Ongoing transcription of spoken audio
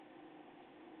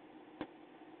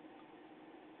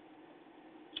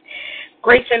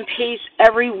Grace and peace,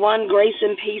 everyone. Grace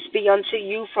and peace be unto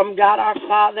you from God our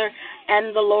Father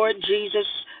and the Lord Jesus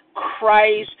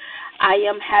Christ. I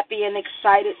am happy and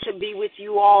excited to be with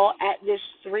you all at this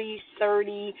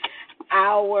 3:30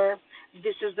 hour.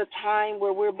 This is the time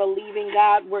where we're believing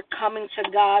God, we're coming to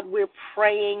God, we're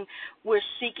praying, we're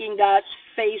seeking God's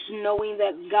face, knowing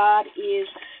that God is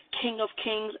King of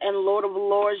Kings and Lord of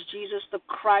Lords, Jesus the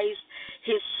Christ,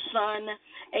 His Son.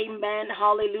 Amen.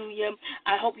 Hallelujah.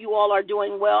 I hope you all are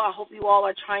doing well. I hope you all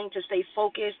are trying to stay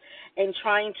focused and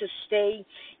trying to stay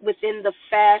within the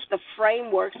fast, the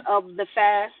frameworks of the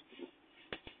fast.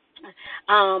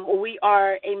 We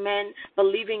are, amen,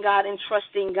 believing God and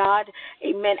trusting God,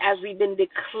 amen, as we've been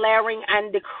declaring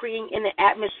and decreeing in the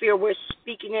atmosphere. We're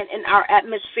speaking it in our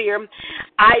atmosphere.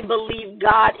 I believe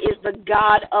God is the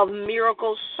God of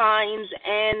miracles, signs,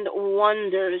 and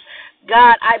wonders.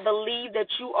 God, I believe that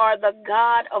you are the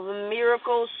God of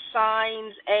miracles,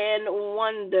 signs, and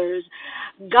wonders.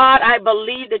 God, I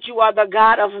believe that you are the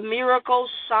God of miracles,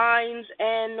 signs,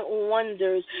 and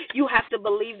wonders. You have to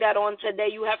believe that on today.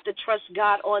 You have to trust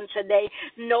God on today,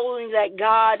 knowing that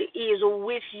God is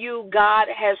with you. God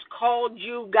has called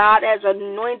you. God has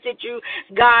anointed you.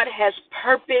 God has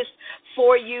purposed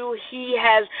for you. He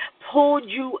has pulled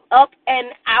you up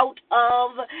and out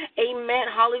of, amen,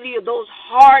 hallelujah, those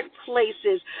hard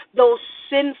places, those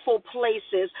sinful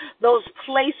places, those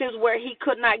places where He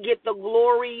could not get the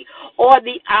glory or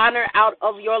the honor out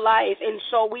of your life. And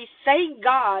so we thank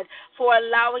God for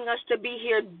allowing us to be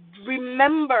here.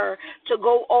 Remember to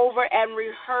go over and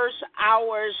rehearse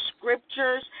our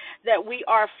scriptures that we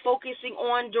are focusing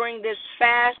on during this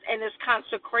fast and this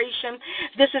consecration.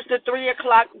 This is the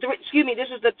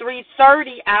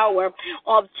 3:30 hour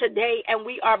of today, and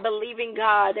we are believing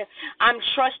God. I'm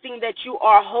trusting that you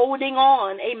are holding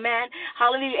on. Amen.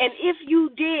 Hallelujah. And if you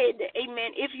did,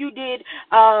 amen, if you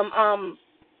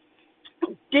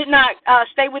did not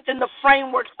stay within the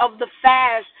frameworks of the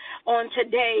fast on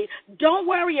today, don't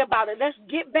worry about it. Let's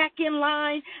get back in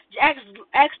line.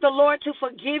 Ask the Lord to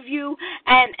forgive you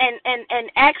and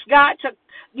ask God to,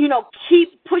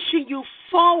 keep pushing you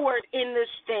forward in this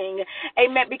thing.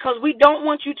 Amen. Because we don't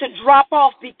want you to drop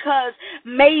off because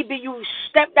maybe you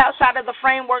stepped outside of the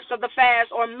frameworks of the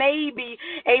fast, or maybe,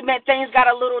 amen, things got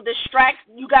a little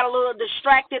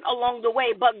distracted along the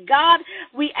way. But God,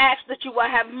 we ask that you will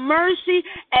have mercy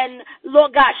and,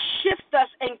 Lord God, shift us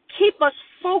and keep us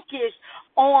focused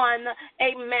on,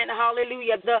 amen,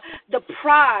 hallelujah, the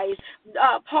prize.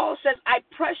 Paul says, I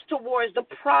press towards the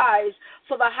prize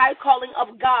for the high calling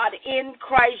of God in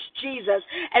Christ Jesus.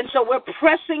 And so we're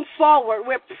pressing forward.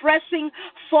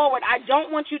 I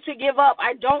don't want you to give up.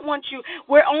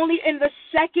 We're only in the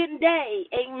second day,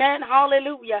 amen,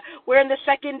 hallelujah. We're in the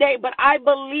second day, but I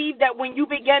believe that when you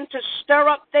begin to stir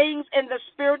up things in the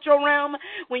spiritual realm,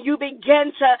 when you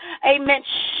begin to, amen,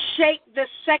 shake the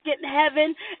second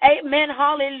heaven, amen,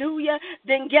 hallelujah,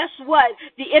 then guess what?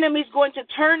 The enemy's going to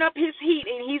turn up his heat,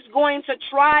 and he's going to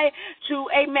try to,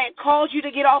 amen, cause you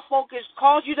to get off focus,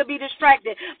 cause you to be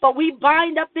distracted. But we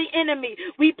bind up the enemy.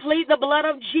 We plead the blood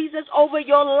of Jesus over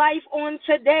your life on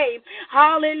today.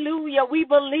 Hallelujah. We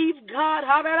believe God.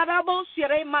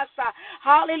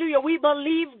 Hallelujah. We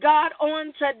believe God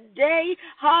on today.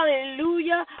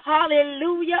 Hallelujah.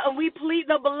 Hallelujah. And we plead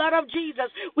the blood of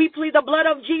Jesus. We plead the blood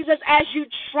of Jesus as you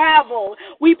travel.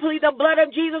 We plead the blood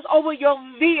of Jesus over your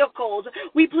vehicles.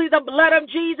 We plead the blood of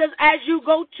Jesus as you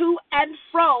go to and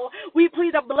fro. We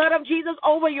plead the blood of Jesus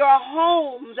over your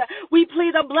homes. We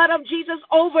plead the blood of Jesus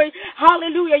over,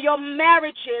 hallelujah, your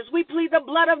marriages. We plead the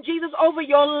blood of Jesus over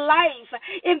your life.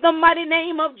 In the mighty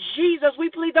name of Jesus, we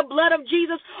plead the blood of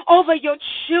Jesus over your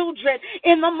children.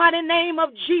 In the mighty name of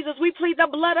Jesus, we plead the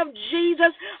blood of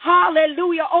Jesus,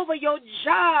 hallelujah, over your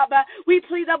job. We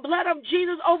plead the blood of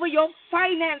Jesus over your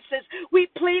finances. We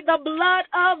plead the blood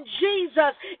of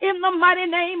Jesus in the mighty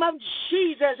name of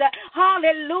Jesus.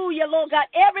 Hallelujah, Lord God.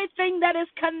 Everything that is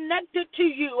connected to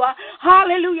you,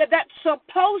 hallelujah, that's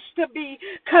supposed to be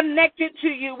connected to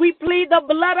you. We plead the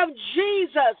blood of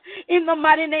Jesus in the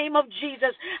mighty name of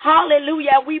Jesus.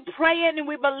 Hallelujah. We praying and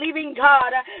we believing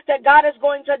God that God is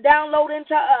going to download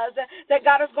into us, that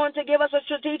God is going to give us a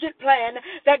strategic plan,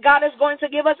 that God is going to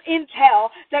give us intel,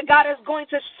 that God is going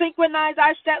to synchronize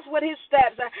our steps with His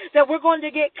steps, that we're going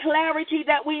to get clarity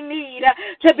that we need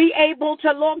to be able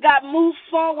to, Lord God, move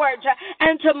forward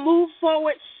and to move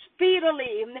forward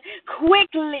speedily,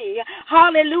 quickly.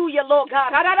 Hallelujah, Lord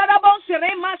God.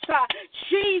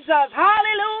 Jesus,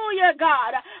 hallelujah,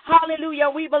 God. Hallelujah.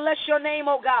 We bless your name,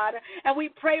 oh God. And we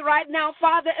pray right now,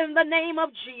 Father, in the name of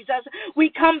Jesus. We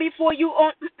come before you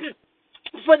on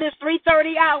for this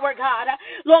 3:30 hour, God.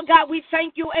 Lord God, we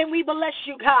thank you and we bless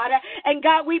you, God. And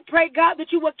God, we pray, God,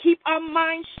 that you will keep our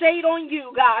minds stayed on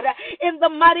you, God. In the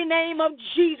mighty name of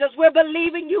Jesus, we're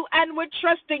believing you and we're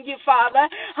trusting you, Father.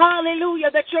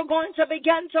 Hallelujah, that you're going to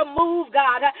begin to move,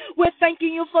 God. We're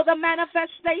thanking you for the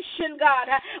manifestation, God,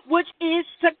 which is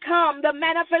to come, the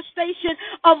manifestation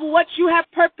of what you have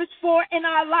purposed for in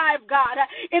our life, God.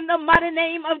 In the mighty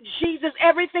name of Jesus,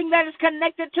 everything that is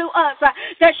connected to us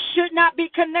that should not be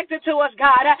connected to us,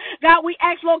 God. God, we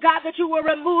ask, Lord God, that you will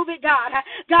remove it, God.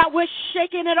 God, we're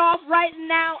shaking it off right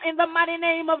now in the mighty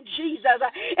name of Jesus.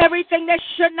 Everything that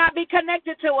should not be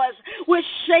connected to us, we're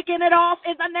shaking it off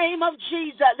in the name of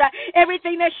Jesus.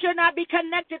 Everything that should not be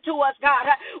connected to us, God,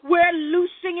 we're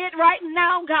loosing it right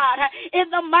now, God, in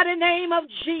the mighty name of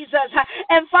Jesus.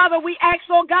 And Father, we ask,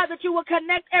 Lord God, that you will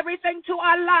connect everything to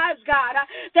our lives, God,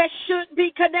 that should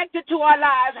be connected to our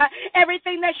lives.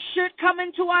 Everything that should come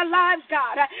into our lives,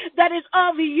 God, that is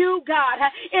of you, God,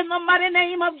 in the mighty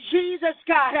name of Jesus,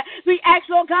 God. We ask,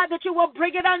 Lord God, that you will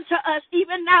bring it unto us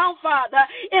even now, Father,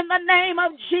 in the name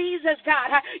of Jesus,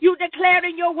 God. You declared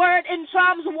in your word in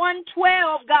Psalms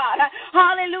 112, God,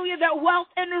 hallelujah, that wealth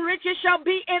and riches shall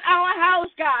be in our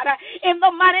house, God, in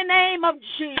the mighty name of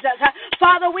Jesus.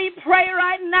 Father, we pray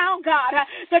right now, God,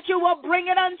 that you will bring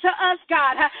it unto us,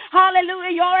 God.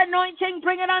 Hallelujah, your anointing,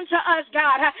 bring it unto us,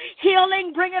 God.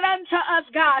 Healing, bring it unto us,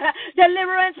 God.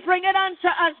 Deliverance, bring it unto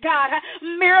us, God.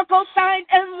 Miracle, signs,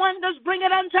 and wonders, bring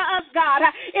it unto us, God.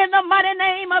 In the mighty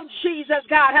name of Jesus,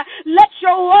 God. Let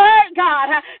your word, God,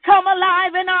 come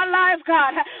alive in our lives,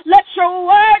 God. Let your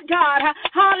word, God,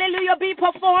 hallelujah, be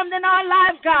performed in our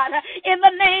lives, God. In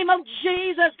the name of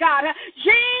Jesus, God.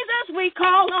 Jesus, we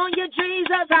call on you,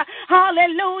 Jesus.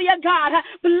 Hallelujah, God.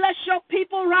 Bless your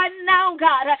people right now,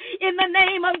 God. In the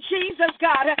name of Jesus,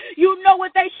 God. You know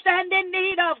what they stand in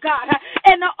need of, God.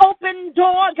 An open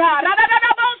door, God.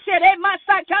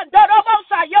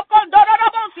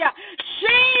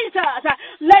 Jesus,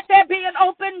 let there be an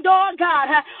open door, God.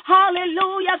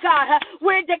 Hallelujah, God.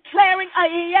 We're declaring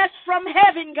a yes from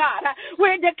heaven, God.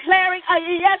 We're declaring a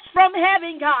yes from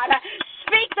heaven, God.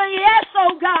 Speak the yes,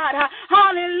 oh God.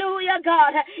 Hallelujah,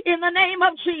 God. In the name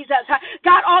of Jesus.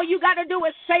 God, all you got to do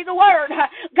is say the word.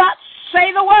 God,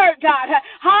 say the word, God.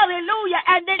 Hallelujah.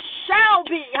 And it shall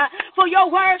be. For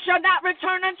your word shall not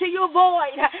return unto you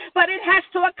void, but it has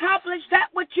to accomplish that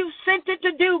which you sent it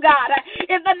to do, God.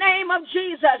 In the name of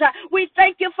Jesus, we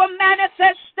thank you for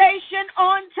manifestation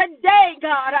on today,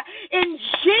 God. In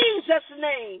Jesus'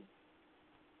 name,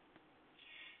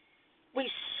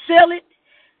 we seal it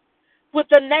with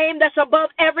the name that's above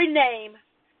every name.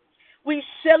 We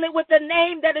seal it with the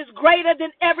name that is greater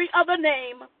than every other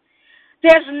name.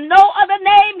 There's no other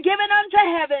name given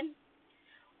unto heaven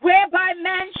whereby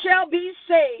man shall be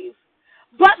saved,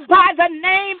 but by the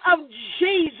name of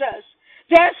Jesus.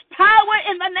 There's power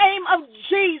in the name of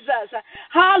Jesus.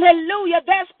 Hallelujah.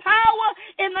 There's power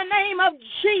in the name of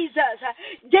Jesus.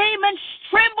 Demons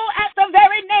tremble at the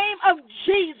very name of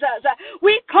Jesus.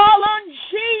 We call on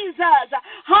Jesus.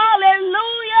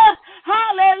 Hallelujah.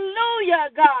 Hallelujah,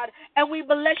 God. And we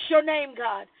bless your name,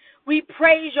 God. We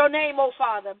praise your name, oh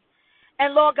Father.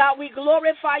 And Lord God, we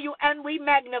glorify you and we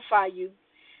magnify you.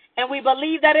 And we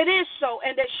believe that it is so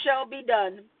and it shall be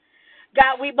done.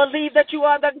 God, we believe that you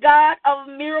are the God of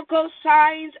miracles,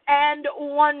 signs, and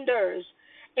wonders.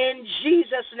 In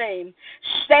Jesus' name.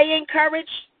 Stay encouraged.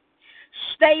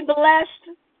 Stay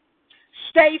blessed.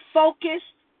 Stay focused.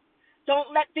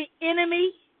 Don't let the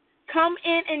enemy come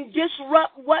in and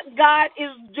disrupt what God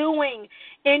is doing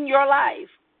in your life.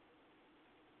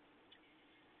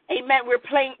 Amen. We're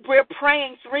praying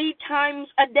 3 times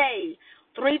a day.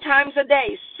 3 times a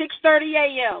day. 6:30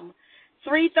 a.m.,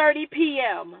 3:30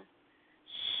 p.m.,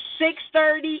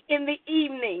 6:30 in the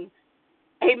evening.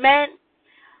 Amen.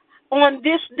 On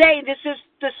this day, this is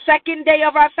the second day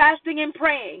of our fasting and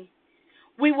praying.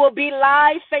 We will be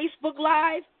live, Facebook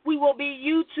Live. We will be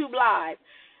YouTube Live.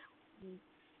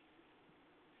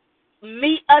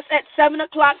 Meet us at 7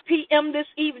 o'clock p.m. this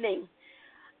evening.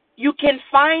 You can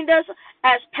find us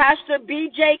as Pastor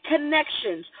BJ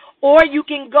Connections, or you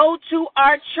can go to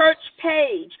our church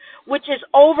page, which is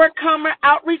Overcomer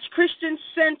Outreach Christian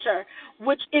Center,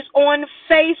 which is on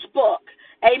Facebook.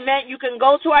 Amen. You can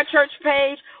go to our church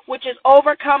page, which is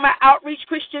Overcomer Outreach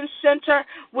Christian Center,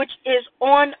 which is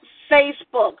on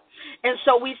Facebook. And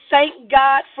so we thank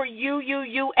God for you,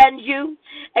 and you.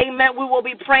 Amen. We will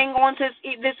be praying on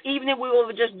this evening. We will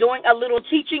be just doing a little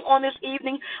teaching on this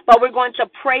evening, but we're going to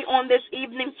pray on this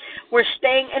evening. We're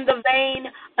staying in the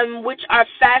vein in which our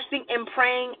fasting and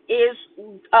praying is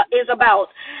about.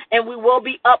 And we will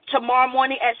be up tomorrow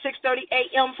morning at 6:30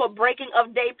 a.m. for Breaking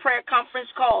of Day Prayer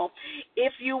Conference Call.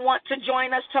 If you want to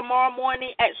join us tomorrow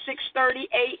morning at 6:30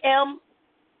 a.m.,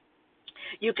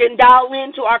 you can dial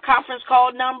in to our conference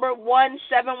call number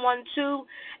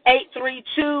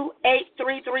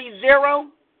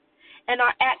 1-712-832-8330, and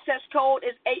our access code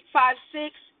is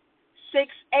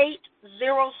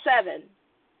 856-6807.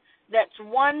 That's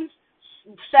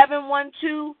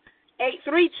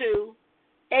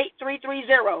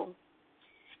 1-712-832-8330,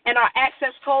 and our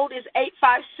access code is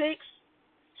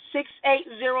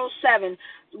 856-6807.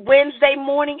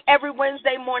 Every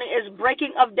Wednesday morning is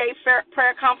Breaking of Day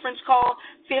Prayer Conference Call.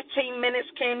 15 minutes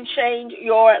can change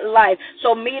your life.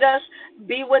 So meet us,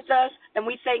 be with us, and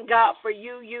we thank God for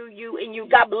you, and you.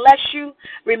 God bless you.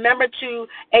 Remember to,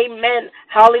 amen,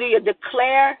 hallelujah,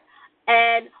 declare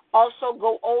and also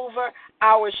go over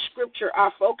our scripture,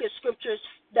 our focus scriptures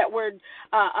that we're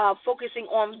focusing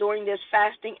on during this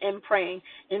fasting and praying.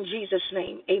 In Jesus'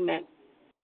 name, amen.